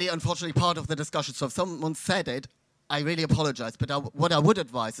 really, unfortunately, part of the discussion. So if someone said it, I really apologize. But what I would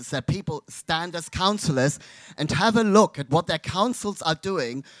advise is that people stand as councillors and have a look at what their councils are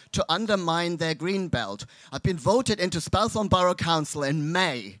doing to undermine their green belt. I've been voted into Spelthorne Borough Council in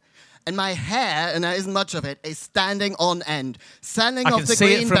May. And my hair, and there isn't much of it, is standing on end. Selling I off can the see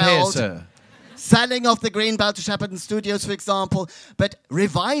green it from belt. here, sir. Selling off the green belt to Shepperton Studios, for example, but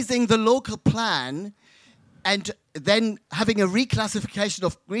revising the local plan and then having a reclassification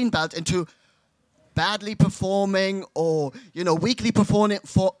of green belt into badly performing or, weakly performing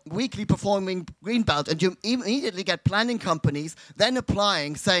green belt, and you immediately get planning companies then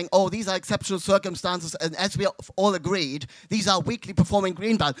applying, saying, oh, these are exceptional circumstances, and as we all agreed, these are weakly performing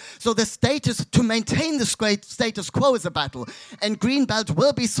green belt. So the status, to maintain the status quo is a battle, and green belt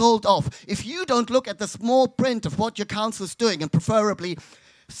will be sold off. If you don't look at the small print of what your council is doing, and preferably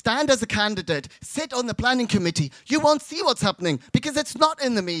stand as a candidate, sit on the planning committee, you won't see what's happening because it's not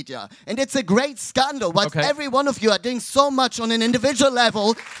in the media. And it's a great scandal. Whilst every one of you are doing so much on an individual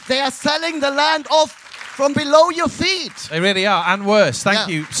level, they are selling the land off from below your feet. They really are, and worse. Thank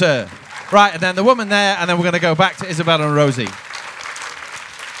you, sir. Right, and then the woman there, and then we're going to go back to Isabella and Rosie.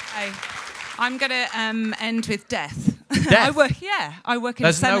 Hi. I'm going to end with death. Death? I work in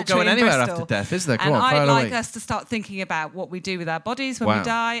There's a cemetery no going in anywhere Bristol. after death, is there? Go and on, fire I'd like away. us to start thinking about what we do with our bodies when Wow. we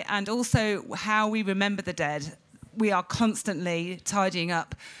die, and also how we remember the dead. We are constantly tidying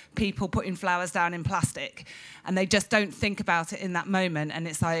up people putting flowers down in plastic, and they just don't think about it in that moment. And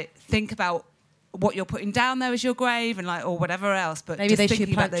it's like, think about what you're putting down there as your grave, and or whatever else, but Maybe just they should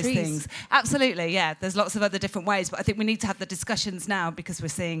thinking about plant those trees. things. Absolutely, yeah. There's lots of other different ways, but I think we need to have the discussions now because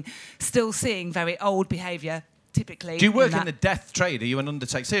we're still seeing very old behaviour. Typically, Do you work in the death trade? Are you an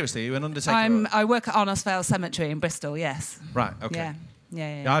undertaker? Seriously, are you an undertaker? I work at Arnos Vale Cemetery in Bristol. Yes. Right. Okay.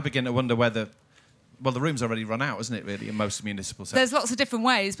 Yeah. I begin to wonder whether. Well, the room's already run out, isn't it? Really, in most municipal sectors. There's lots of different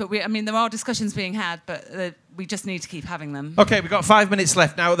ways, but there are discussions being had, but we just need to keep having them. Okay, we've got 5 minutes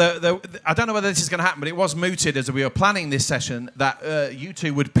left now. I don't know whether this is going to happen, but it was mooted as we were planning this session that you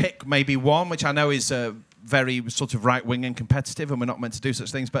two would pick maybe one, which I know is very sort of right-wing and competitive, and we're not meant to do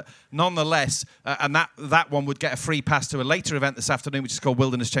such things. But nonetheless, and that one would get a free pass to a later event this afternoon, which is called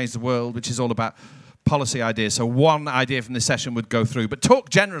Wilderness Change the World, which is all about policy ideas. So one idea from this session would go through. But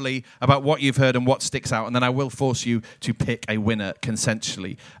talk generally about what you've heard and what sticks out, and then I will force you to pick a winner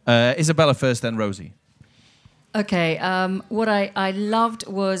consensually. Isabella first, then Rosie. Okay, what I loved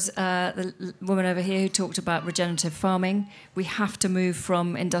was the woman over here who talked about regenerative farming. We have to move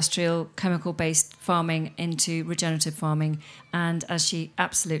from industrial chemical-based farming into regenerative farming. And as she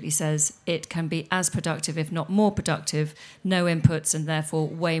absolutely says, it can be as productive, if not more productive, no inputs and therefore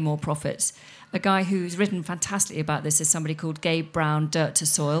way more profits. A guy who's written fantastically about this is somebody called Gabe Brown, Dirt to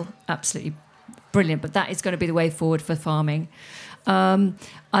Soil. Absolutely brilliant, but that is going to be the way forward for farming.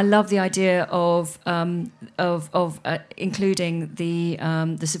 I love the idea of including the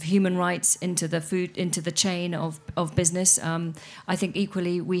sort of human rights into the chain of business. I think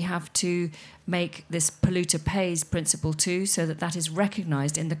equally we have to make this polluter pays principle too, so that is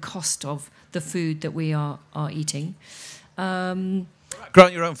recognised in the cost of the food that we are eating.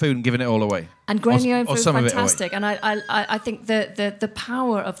 Growing your own food and giving it all away. And growing your own food is fantastic. And I think the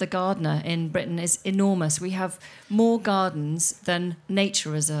power of the gardener in Britain is enormous. We have more gardens than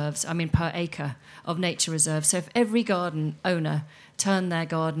nature reserves, per acre of nature reserves. So if every garden owner turned their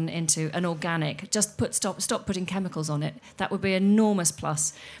garden into an organic, just stop putting chemicals on it, that would be an enormous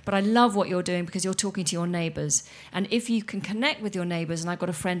plus. But I love what you're doing because you're talking to your neighbours. And if you can connect with your neighbours, and I've got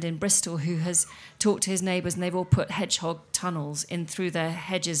a friend in Bristol who has talked to his neighbours and they've all put hedgehog tunnels in through their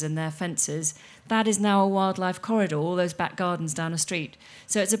hedges and their fences, that is now a wildlife corridor, all those back gardens down a street.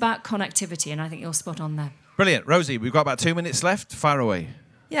 So it's about connectivity, and I think you're spot on there. Brilliant. Rosie, we've got about 2 minutes left. Fire away.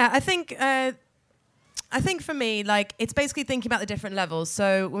 Yeah, I think for me, it's basically thinking about the different levels.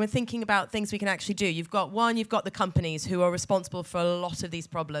 So when we're thinking about things we can actually do, you've got the companies who are responsible for a lot of these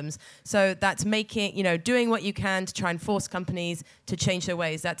problems. So that's doing what you can to try and force companies to change their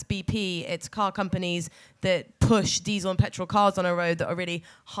ways. That's BP, it's car companies that push diesel and petrol cars on a road that are really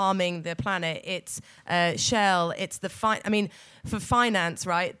harming the planet. It's Shell, it's for finance,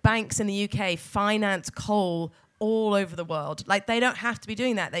 right? Banks in the UK finance coal all over the world. Like, they don't have to be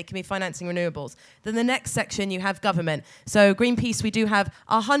doing that. They can be financing renewables. Then the next section, you have government. So Greenpeace, we do have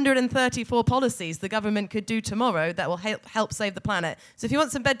 134 policies the government could do tomorrow that will help save the planet. So if you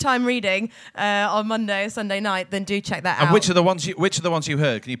want some bedtime reading on Monday or Sunday night, then do check that out. And which are the ones you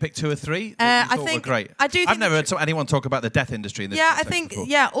heard? Can you pick 2 or 3? I think were great. I've never heard anyone talk about the death industry in this. Yeah, I think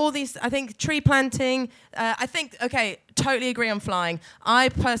all these. I think tree planting. I think totally agree on flying. I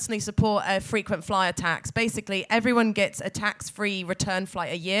personally support a frequent flyer tax. Basically, everyone gets a tax-free return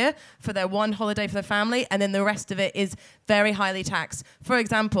flight a year for their one holiday for their family, and then the rest of it is very highly taxed. For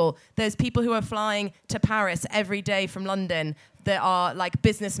example, there's people who are flying to Paris every day from London that are like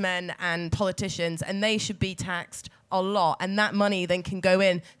businessmen and politicians, and they should be taxed a lot, and that money then can go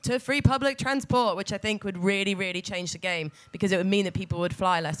in to free public transport, which I think would really, really change the game, because it would mean that people would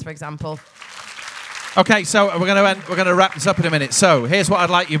fly less, for example. Okay, so we're going to wrap this up in a minute. So here's what I'd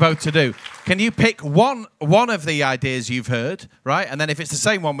like you both to do. Can you pick one of the ideas you've heard, right? And then if it's the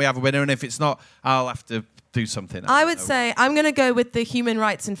same one, we have a winner, and if it's not, I'll have to do something. I would say I'm going to go with the human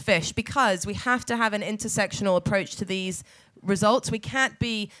rights and fish, because we have to have an intersectional approach to these results. We can't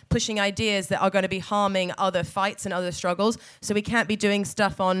be pushing ideas that are going to be harming other fights and other struggles. So we can't be doing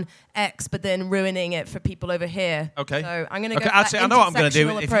stuff on X but then ruining it for people over here. Okay. So I'm going to go for actually, that I know what I'm going to do.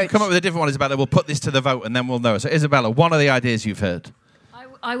 intersectional If you approach. come up with a different one, Isabella, we'll put this to the vote and then we'll know. So Isabella, one of the ideas you've heard.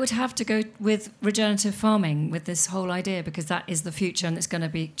 I would have to go with regenerative farming with this whole idea, because that is the future and it's going to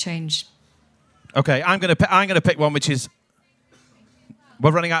be changed. Okay, I'm going to pick one which is. We're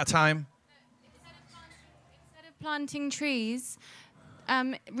running out of time. Planting trees,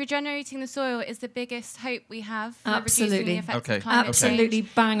 regenerating the soil is the biggest hope we have for Absolutely. reducing the effects of climate Absolutely,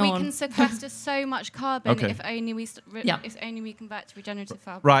 change. bang on. We can sequester so much carbon if only we convert to regenerative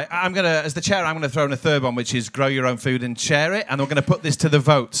farming. Right, I'm going to, as the chair, I'm going to throw in a third one, which is grow your own food and share it, and we're going to put this to the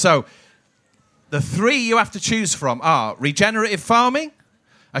vote. So, the 3 you have to choose from are regenerative farming,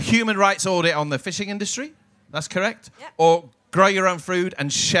 a human rights audit on the fishing industry, that's correct, or grow your own food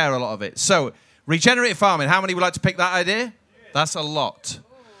and share a lot of it. So, regenerative farming, how many would like to pick that idea? That's a lot.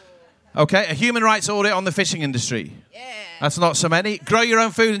 Okay, a human rights audit on the fishing industry. That's not so many. Grow your own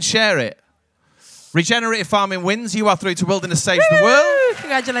food and share it. Regenerative farming wins. You are through to Wilderness Saves the World.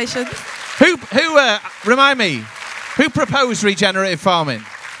 Congratulations. Who remind me, who proposed regenerative farming?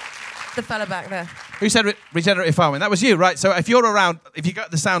 The fella back there. Who said regenerative farming? That was you, right? So if you're around, if you go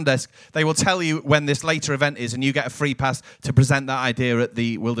to the sound desk, they will tell you when this later event is, and you get a free pass to present that idea at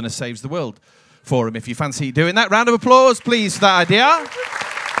the Wilderness Saves the World Forum, if you fancy doing that. Round of applause, please, for that idea.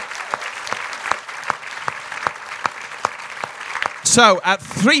 So, at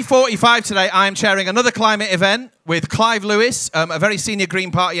 3:45 today, I'm chairing another climate event with Clive Lewis, a very senior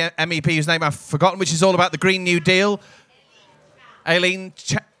Green Party MEP whose name I've forgotten, which is all about the Green New Deal. Ellie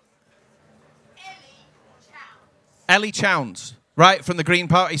Chowns, right, from the Green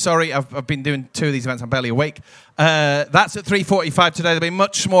Party. Sorry, I've been doing 2 of these events. I'm barely awake. That's at 3:45 today. There'll be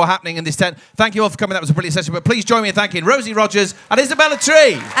much more happening in this tent. Thank you all for coming. That was a brilliant session. But please join me in thanking Rosie Rogers and Isabella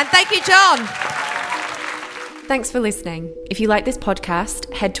Tree. And thank you, John. Thanks for listening. If you like this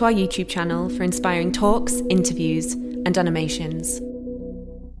podcast, head to our YouTube channel for inspiring talks, interviews, and animations.